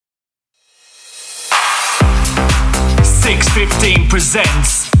6:15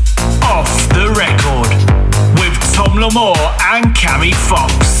 presents Off the Record with Tom Lamore and Cammy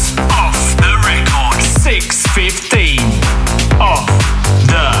Fox. Off the Record. 6:15. Off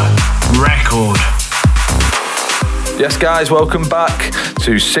the Record. Yes, guys, welcome back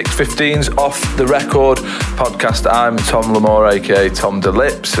to 6:15's Off the Record podcast. I'm Tom Lamore, aka Tom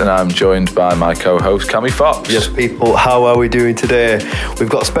DeLips, and I'm joined by my co-host Cammy Fox. Yes, people, how are we doing today? We've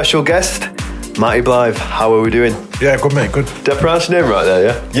got a special guest, Matty Blythe. How are we doing? Yeah, good mate, good. Did I pronounce your name right there,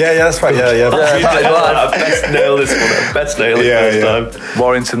 yeah? Yeah, that's right. Yeah. Matty Blythe. Best nail this one. Best nail it first time.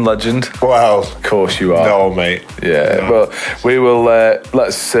 Warrington legend. Wow. Of course you are. No, mate. Yeah, No. but we will.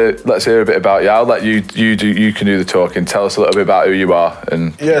 Let's hear a bit about you. I'll let you do. You can do the talking. Tell us a little bit about who you are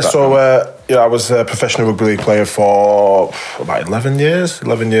and. Yeah, so I was a professional rugby league player for about 11,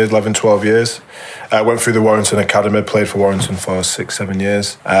 12 years. I went through the Warrington Academy, played for Warrington for 6, 7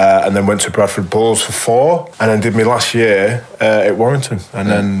 years, and then went to Bradford Bulls for 4, and then did my last year at Warrington. And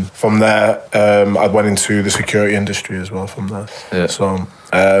then from there, I went into the security industry as well from there. Yeah. So,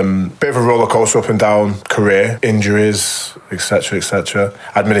 bit of a roller coaster up and down career, injuries, etc.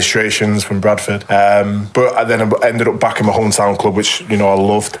 Administrations from Bradford. But I then ended up back in my hometown club, which, I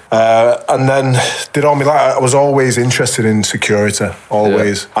loved. And then did all my life. I was always interested in security,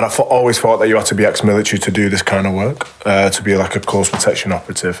 always. Yeah. And I always thought that you had to be ex-military to do this kind of work, to be like a close protection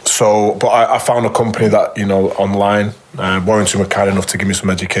operative. So, but I found a company that, online, Warrington were kind enough to give me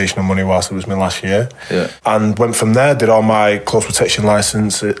some education and money whilst it was my last year. Yeah. And went from there, did all my close protection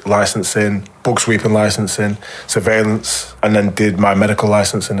licensing, bug sweeping licensing, surveillance, and then did my medical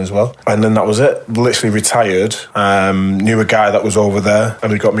licensing as well. And then that was it. Literally retired. Knew a guy that was over there,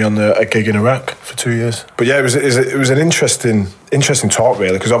 and he got me on a gig in Iraq for 2 years. But yeah, it was an interesting talk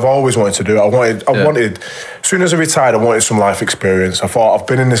really, because I've always wanted to do it. I wanted, as soon as I retired, I wanted some life experience. I thought I've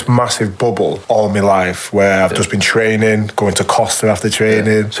been in this massive bubble all my life where I've just been training, going to Costa after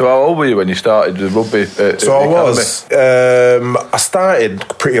training. Yeah. So how old were you when you started the rugby? I started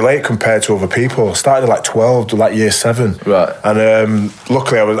pretty late compared to other people. I started at like 12, like year 7. Right. And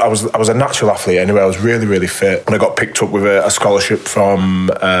luckily I was a natural athlete anyway. I was really, really fit. And I got picked up with a scholarship from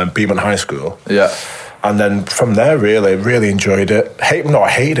Beamont High School. Yeah. And then from there, really enjoyed it. I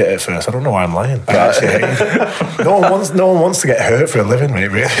hated it at first. I don't know why I'm lying. I actually hated it. No one wants to get hurt for a living,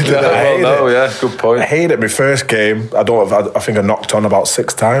 mate. Really. Good point. I hated it. My first game, I think I knocked on about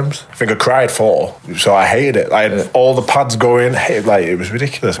 6 times. I think I cried 4. So I hated it. I had all the pads going. It was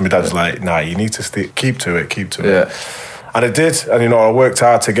ridiculous. And my dad's like, "Nah, you need to keep to it. Yeah. And I did, and I worked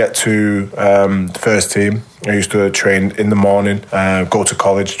hard to get to the first team. I used to train in the morning, go to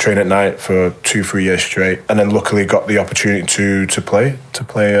college, train at night for 2-3 years straight, and then luckily got the opportunity to play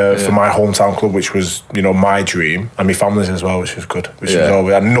for my hometown club, which was my dream, and my family's as well, which was good.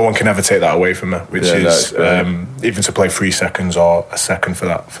 And no one can ever take that away from me. Which is even to play 3 seconds or a second for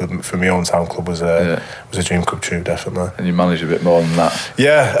that for my hometown club was a dream come true, definitely. And you managed a bit more than that.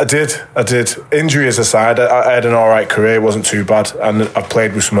 Yeah, I did. Injuries aside, I had an all right career. It wasn't too bad, and I've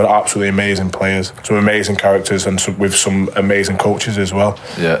played with some absolutely amazing players, some amazing characters, and with some amazing coaches as well.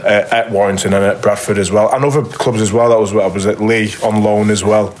 Yeah. At Warrington and at Bradford as well, and other clubs as well. I was at Lee on loan as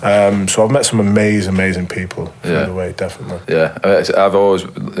well. So I've met some amazing people through the way, definitely. Yeah, I've always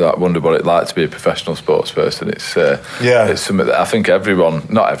wondered what it's like to be a professional sports person. It's something that I think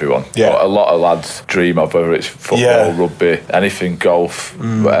not everyone, but a lot of lads dream of, whether it's football, rugby, anything, golf,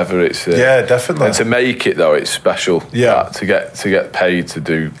 whatever. It's definitely. And to make it though, it's special. Yeah. To get paid to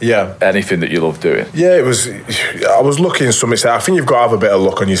do anything that you love doing. Yeah, I was lucky in some extent. I think you've got to have a bit of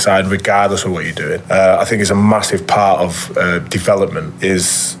luck on your side regardless of what you're doing. I think it's a massive part of development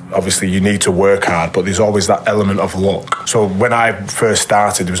is obviously you need to work hard, but there's always that element of luck. So when I first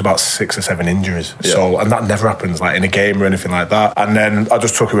started, there was about 6 or 7 injuries. Yeah. And that never happens like in a game or anything like that. And then I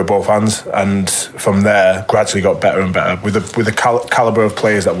just took it with both hands, and from there gradually got better and better with the calibre of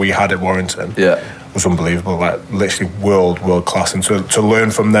players that we had at Warrington. Yeah. Was unbelievable, like literally world class, and to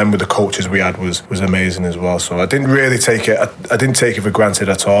learn from them with the coaches we had was amazing as well. So I didn't really take it. I didn't take it for granted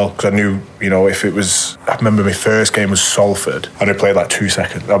at all, because I knew, if it was. I remember my first game was Salford, and I played like 2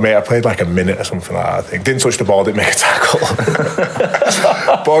 seconds. I played like a minute or something like that. I think didn't touch the ball, didn't make a tackle,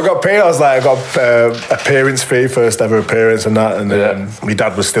 but I got paid. I got appearance fee, first ever appearance, and that. And then my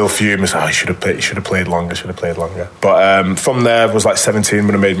dad was still fuming. He said, you should have played longer. But from there, I was like 17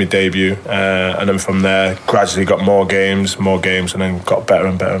 when I made my debut, and then from there, gradually got more games, and then got better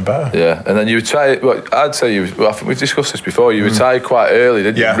and better. Yeah, and then you retired. Well, I'd say I think we've discussed this before. You retired quite early,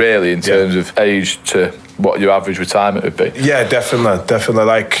 didn't you? Really, in terms of age to what your average retirement would be? Yeah, definitely.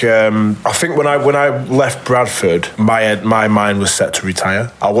 Like, I think when I left Bradford, my mind was set to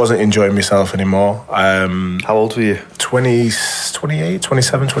retire. I wasn't enjoying myself anymore. How old were you? 28,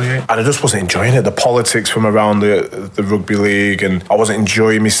 27, 28. And I just wasn't enjoying it. The politics from around the rugby league, and I wasn't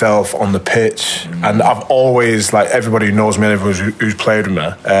enjoying myself on the pitch. And I've always, like, everybody who knows me, everyone who's played with me,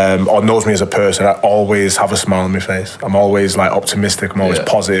 or knows me as a person, I always have a smile on my face. I'm always, like, optimistic. I'm always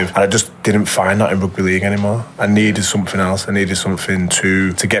positive. And I just didn't find that in rugby league anymore. I needed something else. I needed something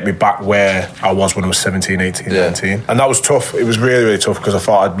to get me back where I was when I was 17, 18, 19. And that was tough. It was really, really tough, because I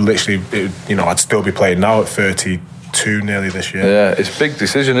thought I'd still be playing now at 32 nearly this year. Yeah, it's a big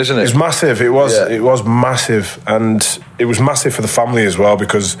decision, isn't it? It's massive. It was massive, and it was massive for the family as well,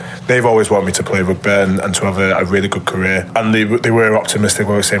 because they've always wanted me to play rugby and to have a really good career. And they were optimistic.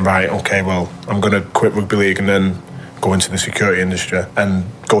 They were saying, right, okay, well, I'm going to quit rugby league and then go into the security industry and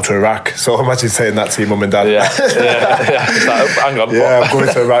go to Iraq. So imagine saying that to your mum and dad. Yeah. Like, hang on. Yeah, I'm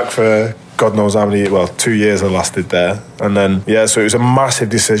going to Iraq for God knows how many, 2 years I lasted there. And then, so it was a massive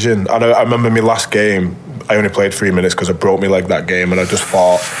decision. And I remember my last game, I only played 3 minutes because I broke my leg that game, and I just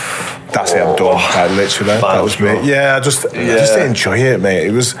thought, that's it, I'm done. Like, literally, that was me. Yeah, I just didn't enjoy it, mate.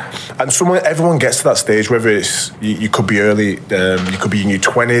 It was, and everyone gets to that stage, whether it's you could be early, you could be in your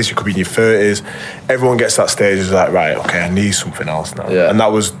 20s, you could be in your 30s. Everyone gets to that stage, is like, right, okay, I need something else now. Yeah. And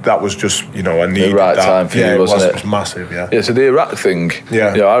that was just, I needed the right that. time for you, wasn't it? It was massive. Yeah. Yeah. So the Iraq thing.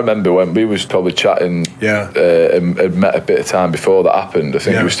 Yeah. I remember when we was probably chatting. Yeah. And had met a bit of time before that happened. I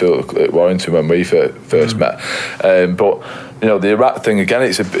think it was still at Warrington when we first met. But the Iraq thing again.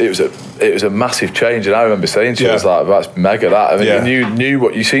 It was a massive change, and I remember saying to you, I was like, "That's mega." That, I mean, you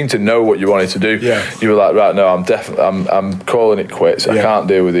knew you seemed to know what you wanted to do. Yeah. You were like, "Right, no, I'm calling it quits. I can't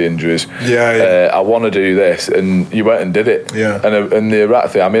deal with the injuries. I want to do this," and you went and did it. Yeah. And the Iraq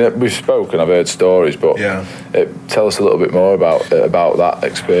thing. I mean, we've spoken. I've heard stories, but tell us a little bit more about that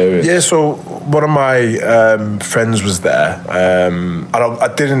experience. Yeah. So one of my friends was there, and I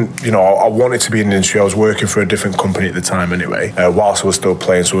didn't. I wanted to be in the industry. I was working for a different company at the time, anyway. Whilst I was still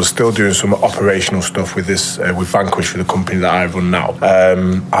playing, so I was still doing some operational stuff with this with Vanquish, for the company that I run now,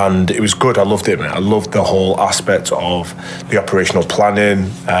 and it was good. I loved it, man. I loved the whole aspect of the operational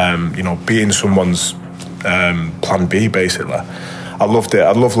planning, being someone's plan B, basically. I loved it.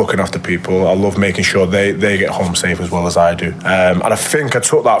 I love looking after people. I love making sure they get home safe as well as I do. And I think I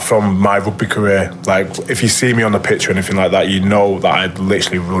took that from my rugby career. Like, if you see me on the pitch or anything like that, you know that I'd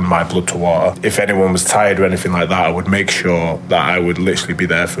literally run my blood to water. If anyone was tired or anything like that, I would make sure that I would literally be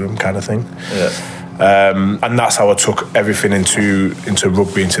there for them, kind of thing. Yeah. And that's how I took everything into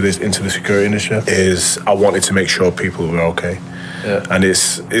rugby, into the security industry. Is I wanted to make sure people were okay. Yeah. And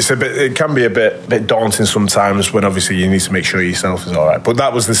it can be a bit daunting sometimes when obviously you need to make sure yourself is all right. But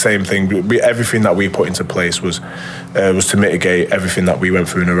that was the same thing. Everything that we put into place was to mitigate everything that we went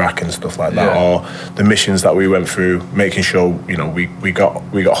through in Iraq and stuff like that, or the missions that we went through, making sure we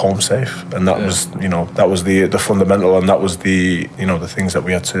got home safe. And that was the fundamental, and that was the the things that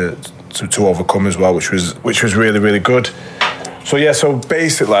we had to overcome as well, which was really, really good. So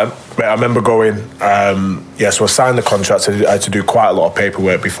basically, I remember going. So I signed the contract. I had to do quite a lot of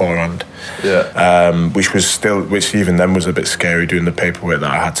paperwork beforehand. Yeah. Which even then was a bit scary, doing the paperwork that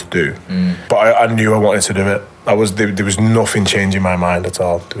I had to do. But I knew I wanted to do it. There was nothing changing my mind at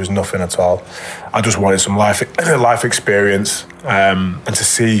all. There was nothing at all. I just wanted some life experience, and to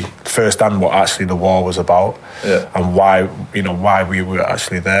see firsthand what actually the war was about, and why we were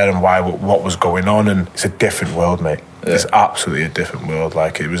actually there, and what was going on. And it's a different world, mate. Yeah. It's absolutely a different world.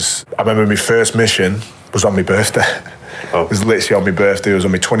 Like, it was. I remember my first mission was on my birthday. Oh. It was literally on my birthday. It was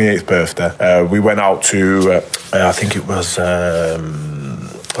on my 28th birthday. We went out to, I think it was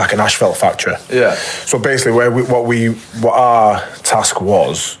like an asphalt factory. Yeah. So basically, what our task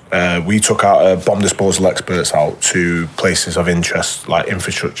was, we took out bomb disposal experts out to places of interest, like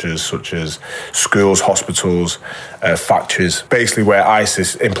infrastructures such as schools, hospitals, factories, basically where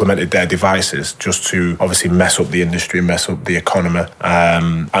ISIS implemented their devices just to obviously mess up the industry, mess up the economy.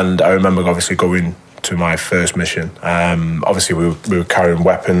 And I remember obviously going to my first mission. Obviously we were carrying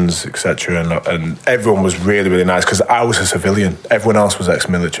weapons, etc., and everyone was really, really nice, because I was a civilian. Everyone else was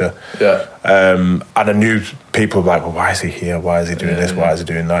ex-military. Yeah. And I knew people were like, well, why is he here? Why is he doing this? Why is he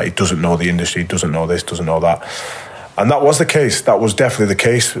doing that? He doesn't know the industry, he doesn't know this, doesn't know that. And that was the case. That was definitely the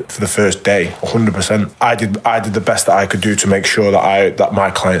case for the first day, 100%. I did the best that I could do to make sure that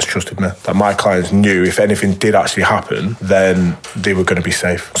my clients trusted me, that my clients knew if anything did actually happen, then they were going to be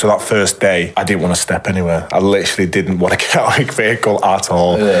safe. So that first day, I didn't want to step anywhere. I literally didn't want to get out of my vehicle at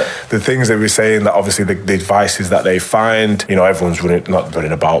all. Yeah. The things they were saying, that obviously the advices that they find, you know, everyone's not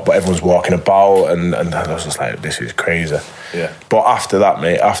running about, but everyone's walking about, and I was just like, this is crazy. Yeah. But after that,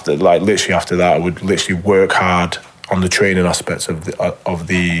 mate, after that, I would literally work hard on the training aspects of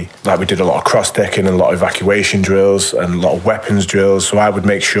the like, we did a lot of cross-decking and a lot of evacuation drills and a lot of weapons drills. So I would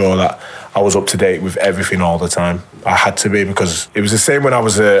make sure that I was up to date with everything all the time. I had to be, because it was the same when I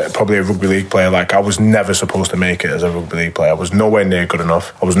was probably a rugby league player. Like, I was never supposed to make it as a rugby league player. I was nowhere near good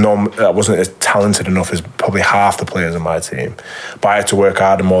enough. I wasn't as talented enough as probably half the players on my team. But I had to work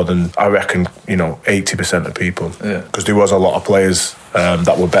harder more than, I reckon, 80% of people. Because there was a lot of players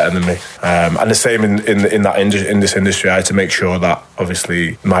that were better than me. And the same in this industry. I had to make sure that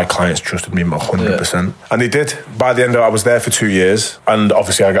obviously my clients trusted me 100%. Yeah. And they did. By the end of it, I was there for 2 years, and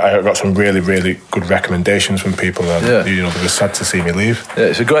obviously I got some really, really good recommendations from people. They were sad to see me leave. Yeah,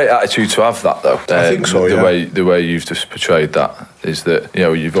 it's a great attitude to have, that though. I think so. The way you've just portrayed that is that,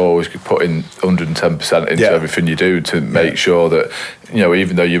 you've always put in 110% into everything you do to make sure that,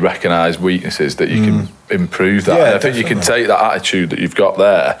 even though you recognise weaknesses, that you can improve that. And I think you can take that attitude that you've got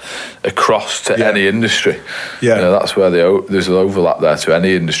there across to any industry. Yeah, that's where there's an overlap there to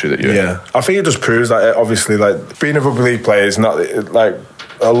any industry that you're in. Yeah, I think it just proves that obviously, like, being a rugby league player is not like,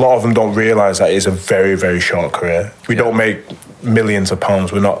 a lot of them don't realise that it's a very, very short career. We don't make millions of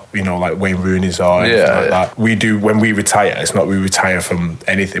pounds. We're not, like Wayne Rooney's or anything like that. We do, when we retire, it's not we retire from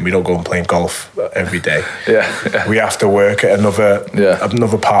anything. We don't go and play golf every day. We have to work at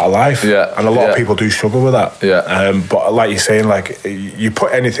another part of life. And a lot of people do struggle with that. But like you're saying, like, you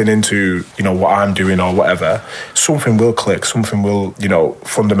put anything into, what I'm doing or whatever, something will click, something will,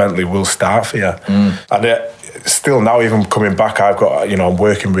 fundamentally will start for you. And still now, even coming back, I've got, I'm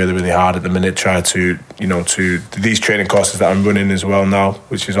working really, really hard at the minute, trying to, to these training courses that I'm running as well now,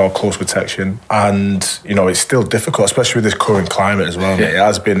 which is all close protection. And, it's still difficult, especially with this current climate as well, mate. It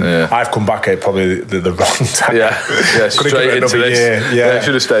has been, I've come back at probably the wrong time. Straight into this. I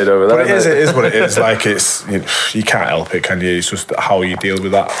should have stayed over there. But it is what it is. Like, it's, you can't help it, can you? It's just how you deal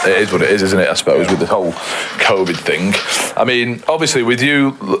with that. It is what it is, isn't it, I suppose, with the whole COVID thing. I mean, obviously, with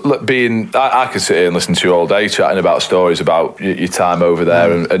you being, I could sit here and listen to you all day chatting about stories about your time over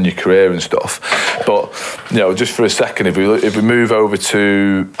there and your career and stuff. But, just for a second, if we move over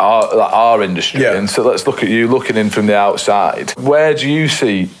to our industry, and so let's look at you looking in from the outside. Where do you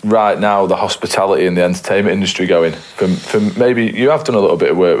see right now the hospitality and the entertainment industry going? From maybe you have done a little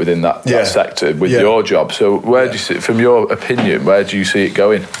bit of work within that sector with your job. So where do you see, from your opinion, where do you see it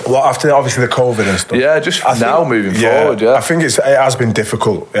going? Well, after obviously the COVID and stuff. Yeah, just moving forward. Yeah, I think it has been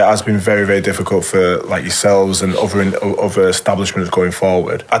difficult. It has been very, very difficult for like yourselves and other establishments going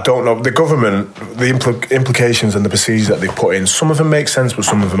forward. I don't know, the government, the implications and the procedures that they put in, some of them make sense, but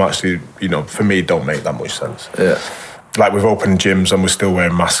some of them actually, for me, don't make that much sense. Like, we've opened gyms and we're still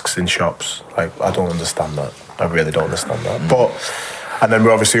wearing masks in shops. Like, I don't understand that. I really don't understand that. But, and then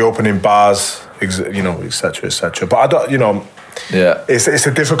we're obviously opening bars, etc., etc. But I don't, it's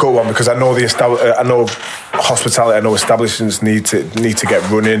a difficult one, because I know I know hospitality, I know establishments need to get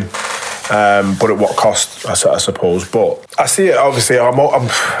running. But at what cost, I suppose. But I see it, obviously,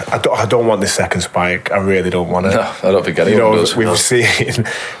 I don't want this second spike. I really don't want it. No, I don't think anyone does. We've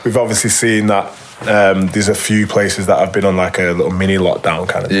obviously seen that there's a few places that have been on like a little mini lockdown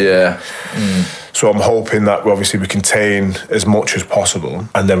kind of thing. Yeah. So I'm hoping that obviously we contain as much as possible,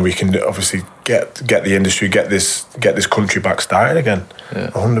 and then we can obviously get the industry, get this country back started again.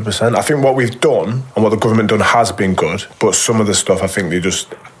 100%. I think what we've done and what the government done has been good, but some of the stuff I think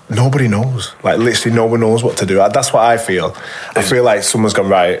nobody knows. Like, literally no one knows what to do. That's what I feel. I feel like someone's gone,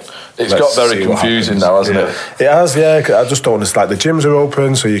 right. It's got very confusing now, hasn't it? It has, yeah. I just don't understand. Like, the gyms are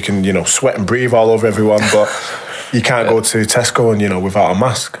open, so you can, sweat and breathe all over everyone, but you can't go to Tesco and, without a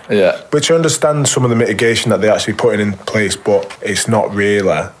mask. Yeah. Which I understand some of the mitigation that they're actually putting in place, but it's not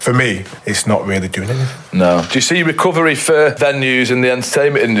really, for me, it's not really doing anything. No. Do you see recovery for venues in the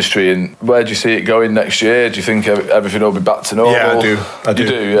entertainment industry, and where do you see it going next year? Do you think everything will be back to normal? Yeah, I do. You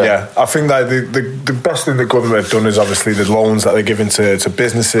do, yeah. I think that the best thing the government have done is obviously the loans that they're giving to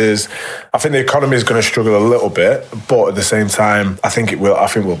businesses. I think the economy is going to struggle a little bit, but at the same time, I think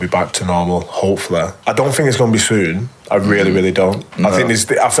we'll be back to normal, hopefully. I don't think it's going to be soon. I really, really don't. No.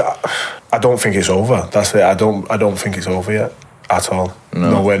 I don't think it's over. That's it. I don't think it's over yet at all.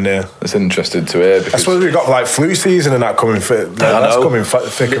 Nowhere near. It's interesting to hear. I suppose we've got like flu season and that coming. That's coming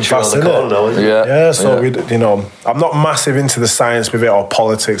thick and fast, isn't it? Yeah. So we, I'm not massive into the science with it or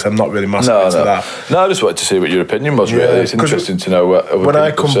politics. I'm not really massive into that. No, I just wanted to see what your opinion was. Really, it's interesting to know what. When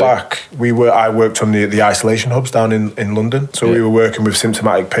I come back, I worked on the isolation hubs down in London. So we were working with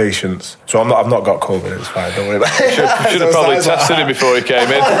symptomatic patients. So I've not got COVID. It's fine. Don't worry about it. Should have probably tested him before he came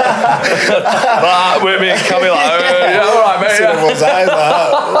in. With me and Cammy, all right, mate.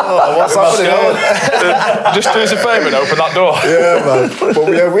 What's happening? Just do us a favour and open that door. Yeah, man. But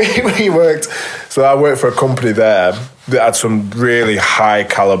we worked. So I worked for a company there that had some really high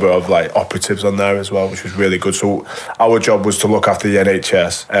calibre of like operatives on there as well, which was really good. So our job was to look after the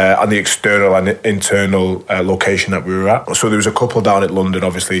NHS and the external and internal location that we were at. So there was a couple down at London,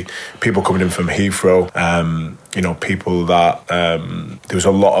 obviously, people coming in from Heathrow, people that there was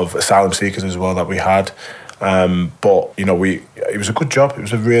a lot of asylum seekers as well that we had. But it was a good job. It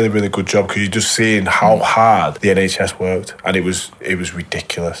was a really, really good job because you're just seeing how hard the NHS worked, and it was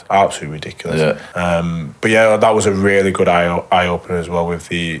ridiculous, absolutely ridiculous. Yeah. But yeah, that was a really good eye opener as well with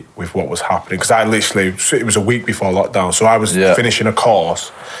what was happening, because it was a week before lockdown, so I was finishing a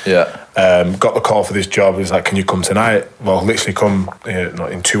course. Yeah. Got the call for this job. He's like, "Can you come tonight?" Well, literally come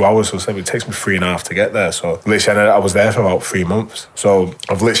in 2 hours. So it takes me 3.5 to get there. So literally, I was there for about 3 months. So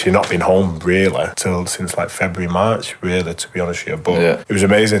I've literally not been home really since like February, March, really, to be honest with you. But it was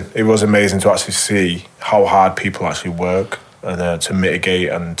amazing. It was amazing to actually see how hard people actually work and to mitigate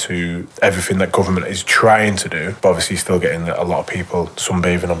and to everything that government is trying to do. But obviously, still getting a lot of people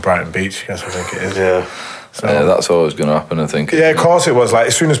sunbathing on Brighton Beach. That's what I think it is. Yeah. So, that's always going to happen, I think. Yeah, of course it was. Like,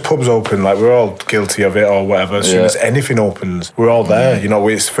 as soon as pubs open, like, we're all guilty of it or whatever. As soon as anything opens, we're all there.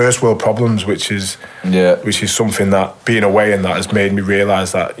 It's first world problems, which is something that being away in that has made me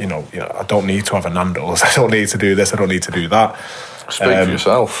realise that, I don't need to have a Nando's. I don't need to do this. I don't need to do that. Speak for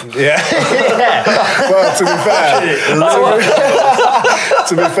yourself. Yeah. Well,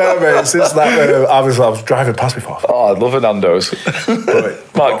 to be fair, mate, since that, I was driving past before. Oh, I'd love a Nando's.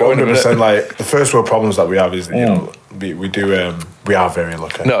 Might go 100%. Like, the first world problems that we have is, we are very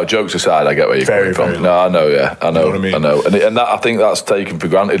lucky. No, jokes aside, I get where you're coming from. Very no, I know, yeah, I know, I know, and that, I think that's taken for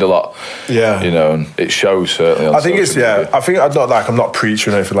granted a lot. Yeah, and it shows certainly. On I think it's I think I'm not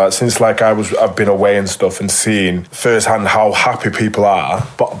preaching or anything like that. Since I've been away and stuff and seen firsthand how happy people are,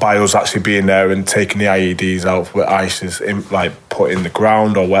 but by us actually being there and taking the IEDs out where ISIS put in the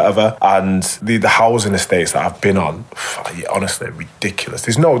ground or whatever, and the housing estates that I've been on, honestly, ridiculous.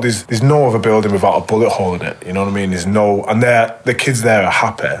 There's no other building without a bullet hole in it. You know what I mean? And the kids there are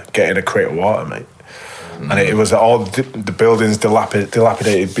happy getting a crate of water, mate. And it was all the buildings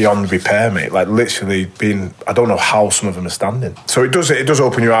dilapidated beyond repair, mate. Like, literally I don't know how some of them are standing. So it does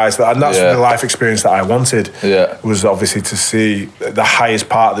open your eyes, and that's the life experience that I wanted. Yeah, was obviously to see the highest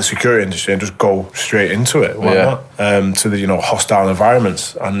part of the security industry and just go straight into it. Why not? To the hostile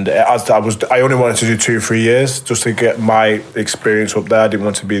environments. And I only wanted to do 2-3 years just to get my experience up there. I didn't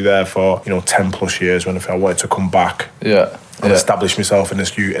want to be there for 10+ years or anything. I wanted to come back. Yeah. And establish myself in the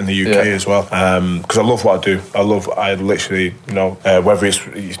UK as well, because I love what I do. I literally, whether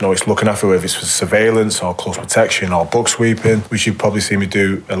it's looking after, whether it's for surveillance or close protection or bug sweeping, which you probably see me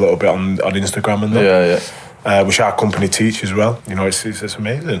do a little bit on Instagram and that. Which our company teach as well. It's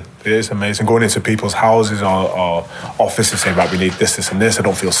amazing. It is amazing going into people's houses or offices saying, right, we need this and this. I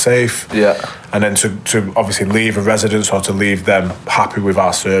don't feel safe. Yeah. And then to obviously leave a residence or to leave them happy with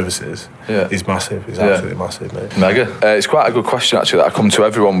our services is massive. It's absolutely massive, mate. Mega. It's quite a good question actually that I come to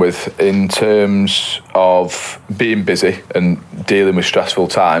everyone with in terms of being busy and dealing with stressful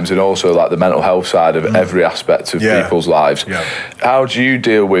times, and also like the mental health side of every aspect of people's lives. Yeah. How do you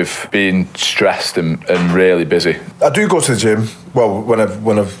deal with being stressed and really busy? I do go to the gym. Well,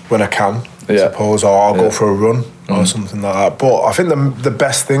 when I can, I suppose, or I'll go for a run or something like that. But I think the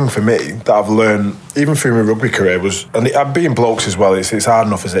best thing for me that I've learned, even through my rugby career, was, and I'm being blokes as well. It's hard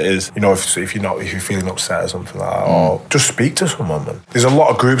enough as it is. If you're feeling upset or something like that, or just speak to someone, man. There's a lot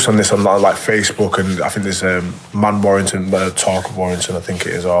of groups on this on like Facebook, and I think there's Man Warrington, Talk of Warrington, I think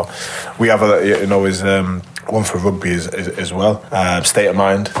it is, or we have is one for rugby as well. State of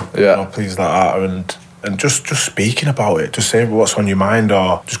Mind, please like that, and just speaking about it, just saying what's on your mind,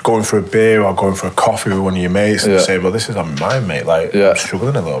 or just going for a beer or going for a coffee with one of your mates and say, well, this is on my mind, mate. Like, I'm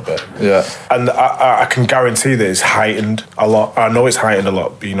struggling a little bit. Yeah. And I can guarantee that it's heightened a lot. I know it's heightened a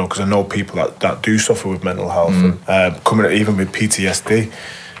lot, because I know people that do suffer with mental health and coming even with PTSD,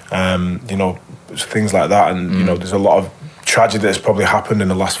 things like that. And, there's a lot of tragedy that's probably happened in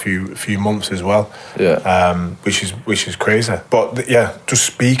the last few months as well. Which is crazy. But just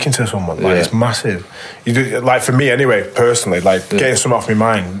speaking to someone, like, it's massive. You do, like, for me anyway, personally, like, getting something off my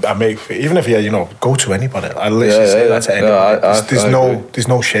mind, even if go to anybody. I literally say that to anyone. There's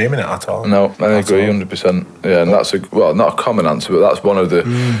no shame in it at all. No, I agree 100%. Yeah, and that's not a common answer, but that's one of the.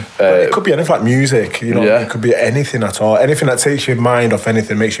 It could be anything like music. It could be anything at all. Anything that takes your mind off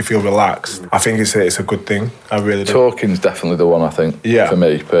anything, makes you feel relaxed. I think it's a good thing. I really do. Talking's definitely the one, I think. For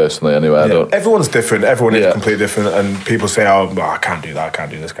me personally, anyway. Everyone's different. Everyone is completely different, and people say, "Oh, I can't do that. I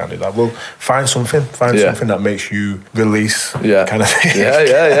can't do this. Can't do that." Well, find something. Find something that makes you release. Kind of thing.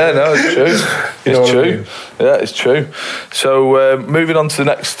 No, it's true. It's true. I mean? Yeah, it's true. So moving on to the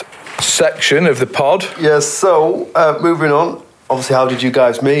next section of the pod. Yes. So moving on. Obviously, how did you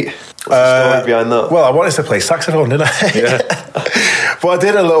guys meet? What's the story behind that? Well, I wanted to play saxophone, didn't I? Well, I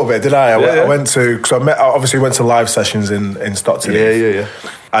did a little bit, did I? I went to, because I went to live sessions in Stockton. Yeah.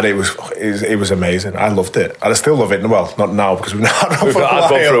 And it was amazing. I loved it. And I still love it. Well, not now, because we've not gone for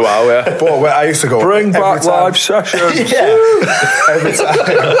a while, But I used to go... Bring back live sessions.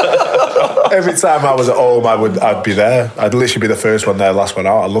 Every time I was at home, I'd be there. I'd literally be the first one there, last one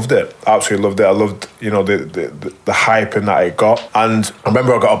out. I loved it. Absolutely loved it. I loved, the hype and that it got. And I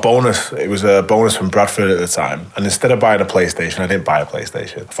remember I got a bonus. It was a bonus from Bradford at the time. And instead of buying a PlayStation, I didn't buy a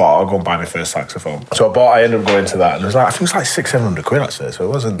PlayStation. I thought I'll go and buy my first saxophone. So I ended up going to that. And it was like, I think it was like £600-700 actually. So it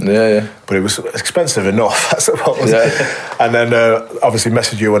wasn't. But it was expensive enough, I suppose. And then obviously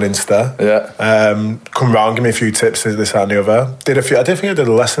messaged you on Insta. Come round, give me a few tips, this, that, and the other. I did think I did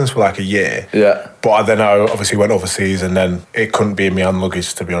the lessons for like a year. But then I obviously went overseas, and then it couldn't be in my hand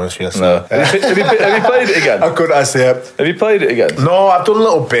luggage, to be honest with you. So. No. Have you played it again? I couldn't actually. Have you played it again? No, I've done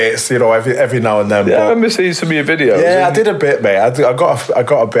little bits, every now and then. Yeah, I remember seeing some of your videos. Yeah, I did a bit, mate. I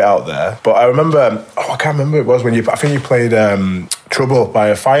got a bit out there. But I remember, I can't remember who it was, I think you played Trouble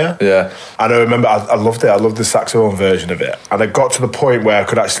by Fire. Yeah. And I remember I loved it. I loved the saxophone version of it. And I got to the point where I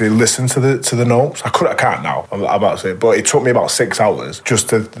could actually listen to the notes. I can't now, I'm about to say. But it took me about 6 hours just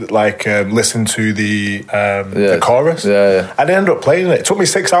to listen to the chorus. And I ended up playing it. It took me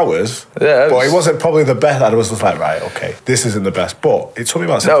 6 hours. But it wasn't probably the best. I was just like, right, okay, this isn't the best. But it took me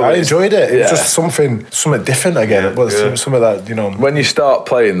about 6 hours. I enjoyed it. It was just something different again. Some of that, When you start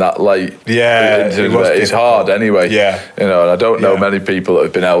playing that late, it's hard anyway. And I don't know many people that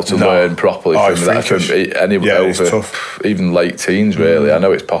have been able to learn properly from that. Over even late teens, really. I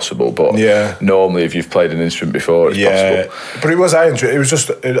know it's possible, but normally if you've played an instrument before, it's possible. But I enjoyed it. It was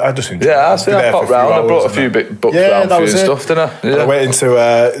just, I just enjoyed it. I popped round. I brought a few books round for you and stuff, didn't I? And I went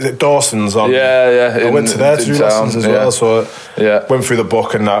into Dawson's on. I went to there to do lessons as well. So went through the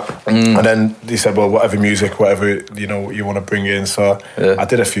book and that. And then he said, well, whatever music, whatever you want to bring in. So I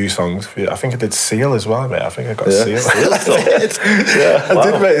did a few songs. I think I did Seal as well, mate. I think I got Seal. I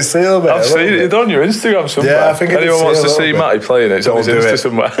did make a Seal, mate. I've seen it. It's on your Instagram somewhere. I think anyone wants to see Matty playing it, it's on his Insta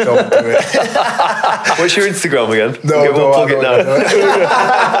somewhere. Don't do it. What's your Instagram again? We'll plug it now.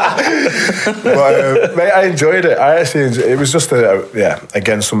 But mate, I enjoyed it. I actually enjoyed it. It was just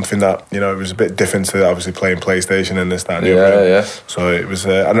again something that it was a bit different to obviously playing PlayStation and this, that, and the other. So it was,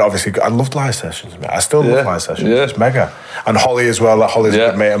 and obviously I loved live sessions, mate. I still love live sessions. It's mega. And Holly as well. Holly's a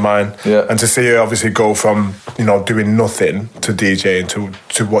good mate of mine. And to see her obviously go from doing nothing to DJing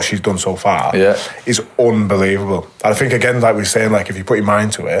to what she's done so far is unbelievable. And I think again, like we were saying, like if you put your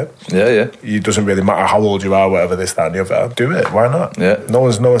mind to it, it doesn't really matter how old you are, whatever, this, that, and the other. Do it. Why not? No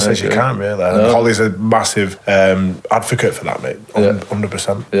one says you can't, really. And Holly's a massive advocate for that, mate.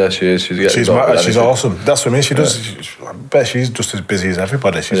 100%. Yeah, she is. She's awesome. That's what I mean. She does. I bet she's just as busy as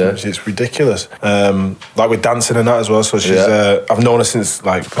everybody. It's ridiculous. Like with dancing and that as well. So she's. I've known her since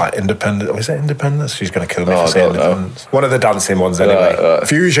like Independence. Is it Independence? She's going to kill me for saying Independence. One of the dancing ones, anyway.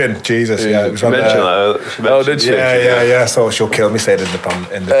 Fusion. Jesus. Yeah. It was on there. Did she? Yeah. So she'll kill me saying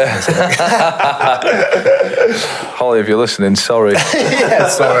Independence. Holly, if you're listening, sorry.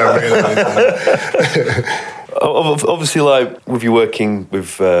 Sorry. I really Obviously, like with you working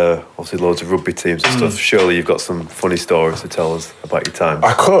with obviously loads of rugby teams and stuff, surely you've got some funny stories to tell us about your time.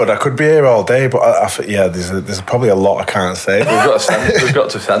 I could be here all day, but there's probably a lot I can't say. We've got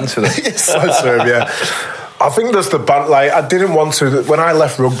to censor them. Censor them, I think there's the like I didn't want to when I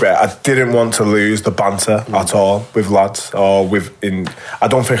left rugby. I didn't want to lose the banter at all with lads or I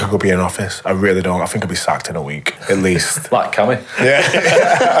don't think I could be in office. I really don't. I think I'd be sacked in a week at least. Like Cammy.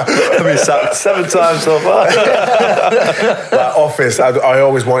 I've been sacked 7 times so far. Like office, I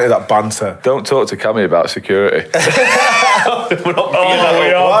always wanted that banter. Don't talk to Cammy about security. We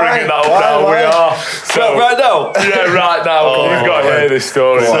are bringing that up now. We are. So, right now? Yeah, right now. You've got to hear this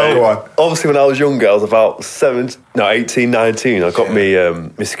story. Go on. Obviously, when I was younger, I was about 18, 19. I got me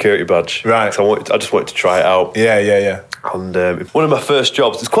my security badge. Right. So I just wanted to try it out. Yeah. And one of my first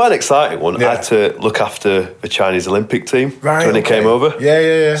jobs, it's quite an exciting one. I had to look after the Chinese Olympic team when they came over.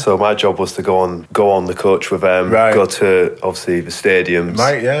 Yeah. So my job was to go on the coach with them, go to obviously the stadiums,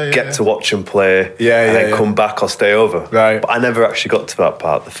 get to watch them play, and then come back or stay over. Right. But I never actually got to that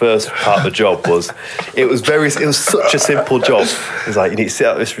part. The first part of the job was, it was such a simple job. It was like, you need to sit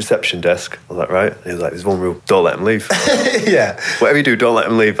at this reception desk. I was like, right. And he was like, there's one rule, don't let him leave. Yeah. Whatever you do, don't let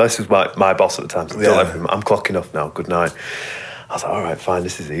him leave. This was my boss at the time. So don't let him. I'm clocking off now. Good night. I was like, all right, fine,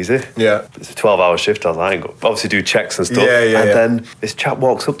 this is easy. Yeah. It's a 12-hour shift. I was like, I ain't got, obviously do checks and stuff. Then this chap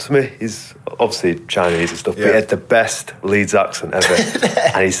walks up to me. He's obviously Chinese and stuff, but he had the best Leeds accent ever.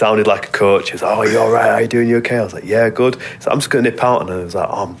 And he sounded like a coach. He was like, oh, you all right? How you doing? You okay? I was like, yeah, good. So I'm just going to nip out. And I was like,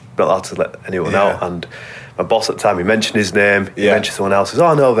 oh, I'm not allowed to let anyone out. And my boss at the time, he mentioned his name, he mentioned someone else. He says,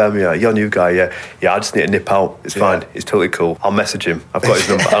 oh, no, them, you're a new guy, yeah, I just need to nip out. It's fine, it's totally cool. I'll message him. I've got his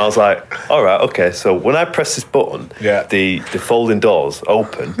number. And I was like, all right, okay. So when I press this button, the folding doors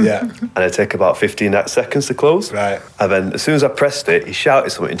open, and they take about 15 seconds to close. Right. And then as soon as I pressed it, he shouted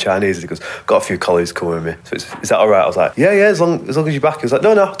something in Chinese. He goes, got a few colleagues coming with me. So is that all right? I was like, yeah, as long as you're back. He was like,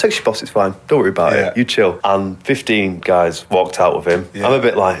 no, I'll text your boss, it's fine. Don't worry about it. You chill. And 15 guys walked out with him. I'm a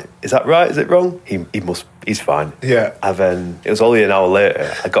bit like, is that right? Is it wrong? He's fine. Yeah. And then it was only an hour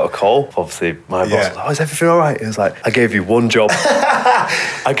later, I got a call. Obviously, my boss was like, oh, is everything all right? He was like, I gave you one job. I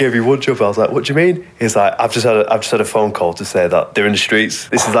was like, what do you mean? He's like, I've just had a phone call to say that they're in the streets.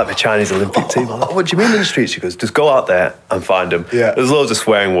 This is like the Chinese Olympic team. I was like, what do you mean in the streets? He goes, just go out there and find them. Yeah. There's loads of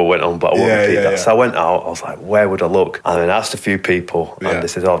swearing what went on, but I won't repeat that. So I went out, I was like, where would I look? And then I asked a few people, and they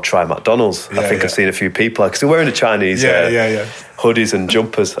said, oh, try McDonald's. I think I've seen a few people, because they're wearing the Chinese hoodies and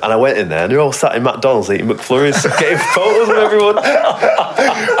jumpers. And I went in there, and they're all sat in McDonald's eating McFlurries, getting photos of everyone.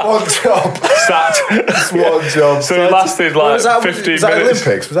 One job. Sacked. Just one job. So it lasted like 15 minutes.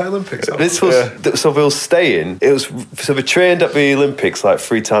 Was that Olympics? This was, so we were staying. So we trained at the Olympics like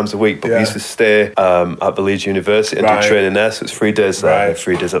 3 times a week, but we used to stay at the Leeds University and do training there. So it's 3 days there and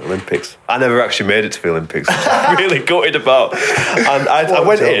 3 days at the Olympics. I never actually made it to the Olympics, which I'm really gutted about. And I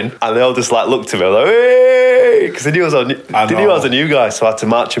went in, and they all just like looked at me like, hey, because they knew I was a new guy, so I had to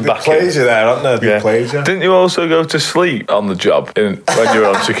march him back in. Plays you there, aren't they? Plays you. Didn't you also go to sleep on the job when you were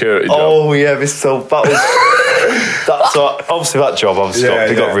on security job? Oh yeah, so that was so obviously that job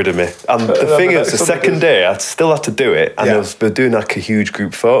they got rid of me. And the thing is, the second day I still had to do it, and they were doing like a huge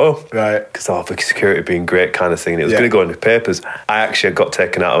group photo, right? Because the security being great kind of thing, and it was going to go in the papers. I actually got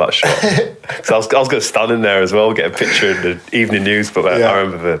taken out of that shot, so I was going to stand in there as well, get a picture in the evening news. But I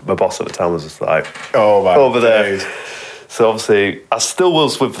remember my boss at the time was just like, "Oh man, over there." So obviously, I still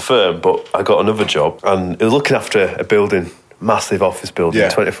was with the firm, but I got another job, and it was looking after a building, massive office building,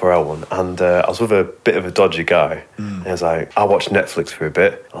 24-hour one. And I was with a bit of a dodgy guy. And he was like, I watched Netflix for a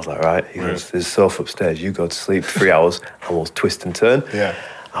bit. I was like, right. He goes, there's a sofa upstairs. You go to sleep 3 hours, and we'll twist and turn. Yeah.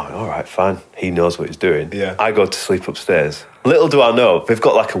 I went, all right, fine. He knows what he's doing. Yeah. I go to sleep upstairs. Little do I know, they've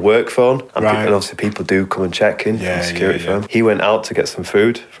got like a work phone, and obviously people do come and check in from the security firm. He went out to get some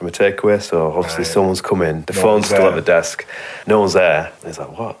food from a takeaway, so obviously someone's come in. The phone's still at the desk. No one's there. And he's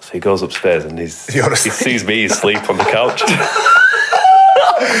like, what? So he goes upstairs, and he sees me asleep on the couch.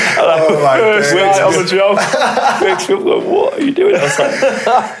 Right on the job. Wakes me up going, what are you doing? I was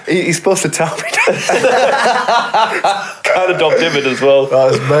like, he's supposed to tell me. Kind of dobbed him in as well.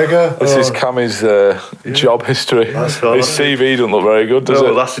 That's mega. This is Cammy's job history. His CV doesn't look very good, does it?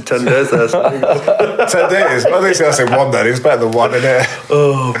 It lasted 10 days there. 10 days? Well, at least I said 1 day. It was better than 1, isn't it?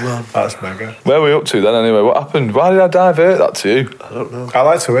 Oh, man. That's mega. Where are we up to then anyway? What happened? Why did I divert that to you? I don't know. I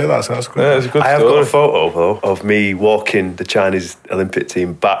like to hear that, so that's good. Yeah, it's a good I have story. got a photo, though, of me walking the Chinese Olympic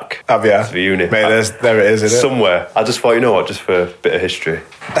team back Have you? to the uni. Mate, there it is, isn't it? Somewhere. I just thought, you know what, just for a bit of history.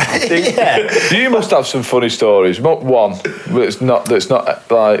 You must have some funny stories. One that's not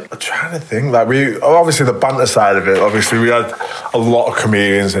like. I'm trying to think. Like obviously the banter side of it. Obviously we had a lot of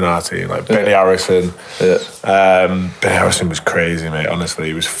comedians in our team, like Benny Harrison. Benny Harrison was crazy, mate. Honestly,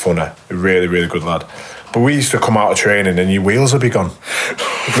 he was funny. A really, really good lad. But we used to come out of training and your wheels would be gone.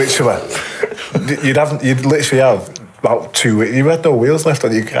 Literally, you'd literally have about 2 weeks. You had no wheels left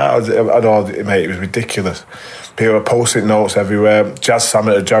on your car. I know, mate. It was ridiculous. People were posting notes everywhere. Jared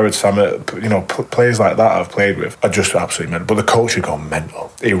Samet, players like that I've played with are just absolutely mental. But the coach would go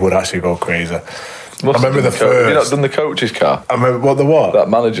mental. He would actually go crazy. I remember the first. Have you not done the coach's car? I remember what the what? That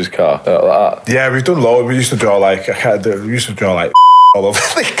manager's car, like that. Yeah, we've done loads. We used to draw like all over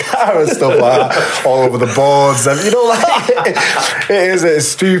the car and stuff like that, all over the boards, and you know, like it's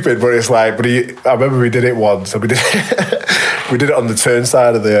stupid, but it's like. But I remember we did it once, and we did it on the turn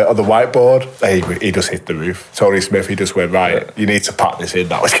side of the whiteboard. He just hit the roof. Tony Smith, he just went, right, you need to pack this in.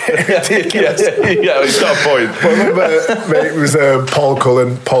 That was getting ridiculous. It's got a point. But I remember, mate, it was Paul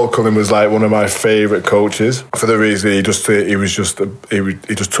Cullen. Paul Cullen was like one of my favourite coaches for the reason he just took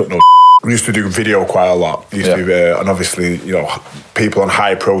no. We used to do video quite a lot. And obviously, you know, people on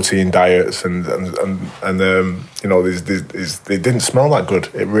high protein diets and you know, they didn't smell that good.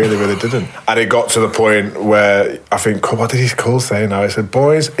 It really, really didn't. And it got to the point where I think, what did he Cole say now? He said,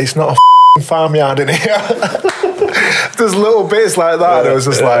 boys, it's not a farmyard in here. There's little bits like that, and it was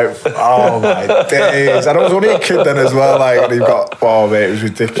just like, oh my days. And I was only a kid then as well, like, and mate, it was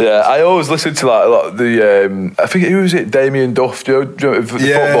ridiculous. Yeah, I always listened to like a lot of the, I think, who was it, Damien Duff, the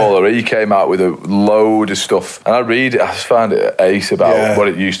footballer. He came out with a load of stuff, and I just find it ace about what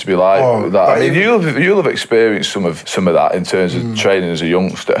it used to be like. I mean, you'll have experienced some of that in terms of training as a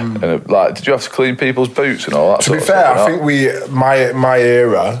youngster. And like, did you have to clean people's boots and all that? To be fair, I think my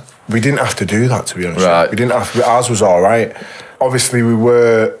era. We didn't have to do that, to be honest. Right. We didn't have to. Ours was all right. Obviously, we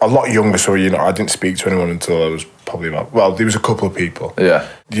were a lot younger, so you know, I didn't speak to anyone until I was probably about. Well, there was a couple of people. Yeah.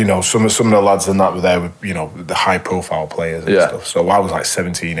 You know, some of the lads and that were there with, you know, the high profile players and stuff. So I was like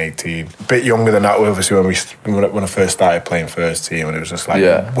 17, 18, a bit younger than that. Obviously, when I first started playing first team, and it was just like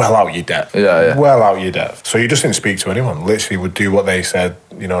well out your depth. Well out your depth. So you just didn't speak to anyone. Literally, would do what they said.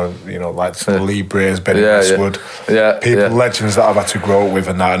 You know, like Lee Breers, Benny Westwood, people, legends that I've had to grow up with,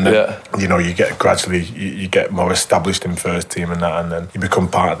 and that, and then you know, you get gradually you get more established in first team and that, and then you become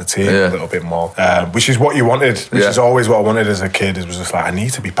part of the team a little bit more, which is what you wanted. Which is always what I wanted as a kid. It was just like, I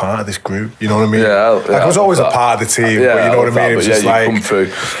need to be part of this group. You know what I mean? I was always a part of the team, but you know what I mean. It was just like, come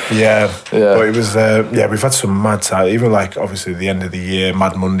through. But it was we've had some mad time. Even like obviously the end of the year,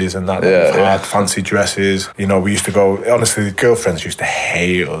 Mad Mondays and that. We've had fancy dresses. You know, we used to go. Honestly, the girlfriends used to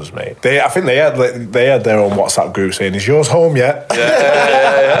hate us, mate. I think they had their own WhatsApp group saying, "Is yours home yet?"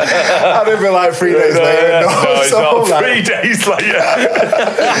 And they'd be like 3 days later. No, it's not 3 days later.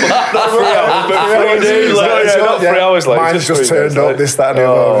 Not 3 hours, but 3 days later. Not 3 hours later. Mine's just turned up, this, that, and the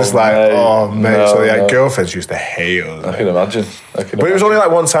other. I'm just like, mate. So girlfriends used to hate us. I can imagine. But it was only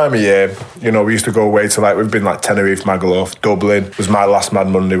like one time a year. You know, we used to go away to like, we've been like Tenerife, Magaluf, Dublin. It was my last Mad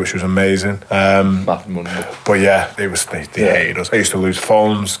Monday, which was amazing. Mad Monday. But yeah, it was, they hated us. I used to lose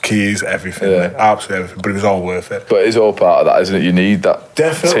phones, keys, everything, absolutely everything. But it was all worth it. But it's all part of that, isn't it? You need that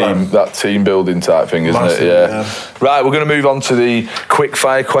team building type thing, isn't it? Yeah. Right, we're going to move on to the quick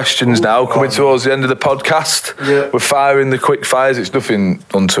fire questions now. Coming towards the end of the podcast, we're firing the quick fires. It's nothing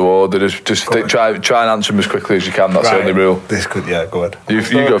untoward. Just try and answer them as quickly as you can. That's the only rule. This could, go ahead. You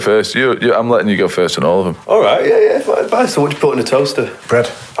go first. I'm letting you go first on all of them. All right, So what do you put in a toaster? Bread.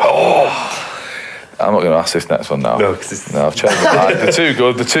 I'm not going to ask this next one now. No, I've changed my mind. They're too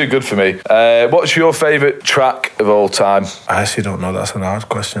good. They're too good for me. What's your favourite track of all time? I actually don't know. That's an hard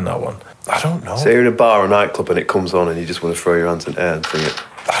question, that one. I don't know. Say you're in a bar or nightclub and it comes on and you just want to throw your hands in the air and sing it.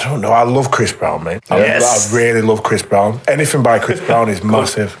 I don't know. I love Chris Brown, mate. I really love Chris Brown. Anything by Chris Brown is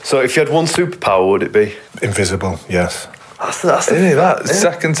massive. So if you had one superpower, would it be? Invisible, yes. That's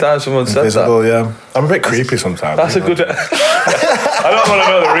second time someone said that. Invisible, yeah. I'm a bit creepy sometimes. That's a good... I don't want to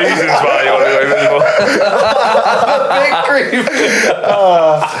know the reasons why you want to go invisible.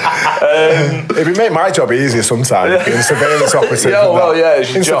 It would make my job easier sometimes. Being a surveillance operative.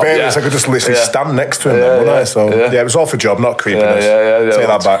 In surveillance, I could just literally stand next to him then, wouldn't I? So, it was all for job, not creepiness. Take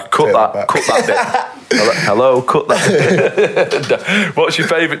that back. Cut that bit. Hello, cut that. What's your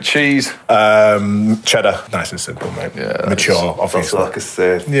favourite cheese? Cheddar. Nice and simple, mate. Mature, obviously. That's like a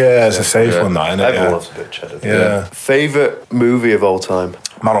safe. Yeah, it's a safe one, that, isn't it? Everyone loves a bit of cheddar. Yeah. Favourite movie of all time?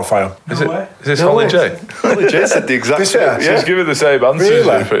 Man on Fire. Is this Holly J? Holly J said the exact same. She's giving the same answers,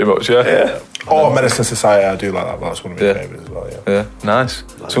 pretty much, yeah. Menace to Society, I do like that. That's one of my favourites as well, yeah. Nice.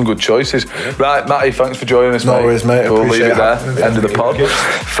 Some good choices. Right, Matty, thanks for joining us, mate. No worries, mate. We'll leave it there. End of the pod.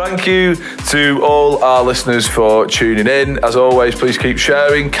 Thank you to all our listeners for tuning in. As always, please keep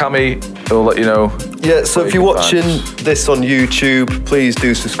sharing. Cammy will let you know. Yeah, so if you're watching this on YouTube, please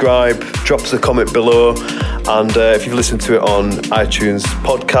do subscribe. Drop us a comment below. And if you've listened to it on iTunes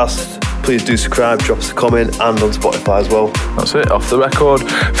podcast, please do subscribe, drop us a comment, and on Spotify as well. That's it, Off the Record.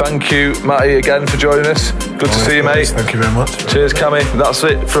 Thank you, Matty, again for joining us. Good to see you, mate. Thank you very much. Cheers, Cammy. That's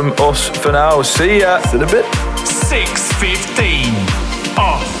it from us for now. See ya. See you in a bit. 6:15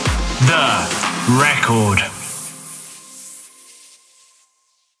 Off the Record.